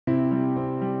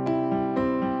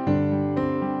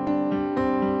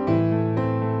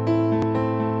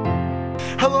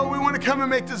come and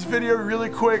make this video really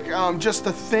quick just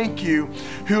to thank you.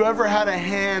 Whoever had a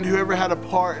hand, whoever had a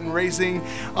part in raising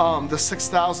the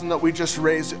 $6,000 that we just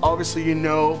raised. Obviously, you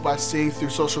know by seeing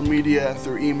through social media,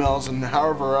 through emails, and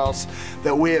however else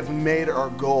that we have made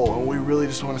our goal, and we really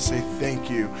just want to say thank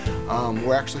you.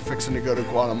 We're actually fixing to go to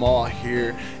Guatemala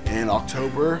here in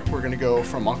October. We're going to go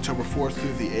from October 4th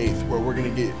through the 8th, where we're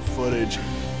going to get footage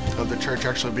of the church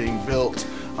actually being built.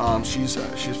 She's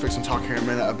fixing to talk here in a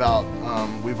minute about,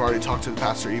 we've already talked to the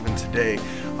pastor even today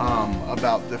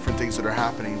about different things that are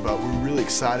happening, but we're really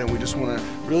excited. We just want to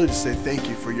really just say thank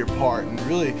you for your part, and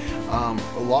really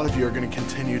a lot of you are going to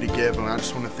continue to give, and I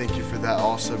just want to thank you for that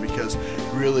also, because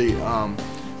really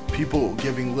people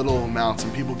giving little amounts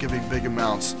and people giving big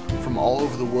amounts from all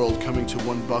over the world coming to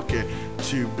one bucket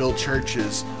to build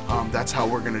churches, that's how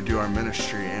we're going to do our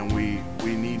ministry, and we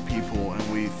need people,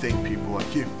 and we thank people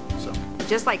like you. So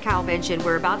just like Kyle mentioned,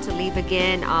 we're about to leave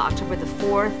again October the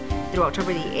 4th through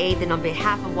October the 8th, and on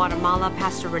behalf of Guatemala,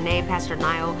 Pastor Renee, Pastor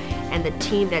Niall, and the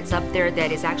team that's up there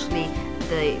that is actually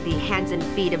the hands and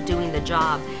feet of doing the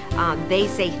job, they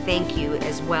say thank you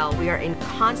as well. We are in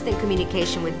constant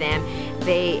communication with them.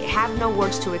 They have no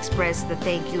words to express the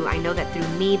thank you. I know that through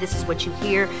me, this is what you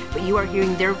hear, but you are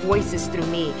hearing their voices through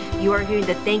me. You are hearing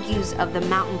the thank yous of the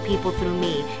mountain people through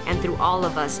me and through all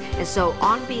of us. And so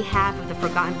on behalf of the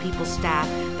Forgotten People staff,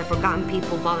 the Forgotten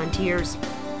People volunteers,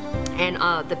 and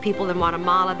the people in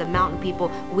Guatemala, the mountain people,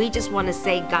 we just want to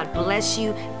say God bless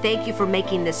you. Thank you for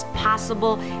making this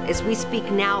possible. As we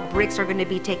speak now, bricks are going to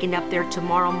be taken up there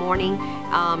tomorrow morning,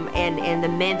 and the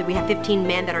men, we have 15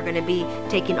 men that are going to be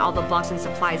taking all the blocks and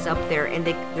supplies up there, and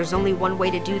there's only one way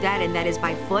to do that, and that is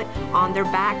by foot on their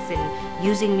backs and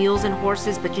using mules and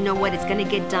horses. But you know what, it's going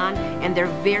to get done, and they're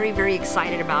very, very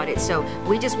excited about it. So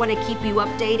we just want to keep you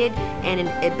updated and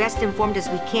best informed as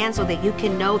we can, so that you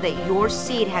can know that your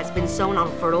seed has been sown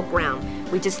on fertile ground.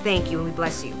 We just thank you and we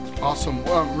bless you. Awesome.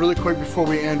 Really quick before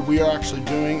we end, we are actually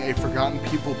doing a Forgotten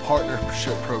People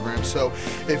partnership program. So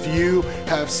if you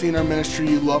have seen our ministry,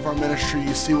 you love our ministry,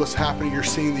 you see what's happening, you're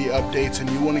seeing the updates, and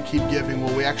you want to keep giving,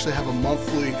 well, we actually have a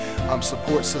monthly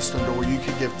support system to where you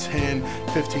can give 10,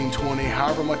 15, 20,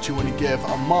 however much you want to give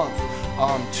a month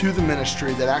to the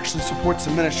ministry that actually supports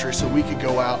the ministry, so we could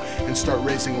go out and start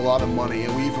raising a lot of money,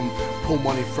 and we even pull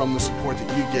money from the support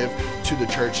that you give to the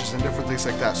churches and different things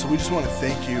like that. So we just want to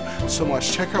thank you so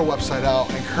much. Check our website out,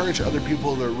 encourage other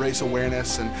people to raise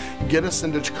awareness, and get us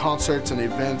into concerts and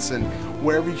events, and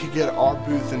wherever you could get our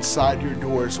booth inside your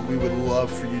doors, we would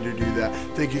love for you to do that.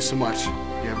 Thank you so much.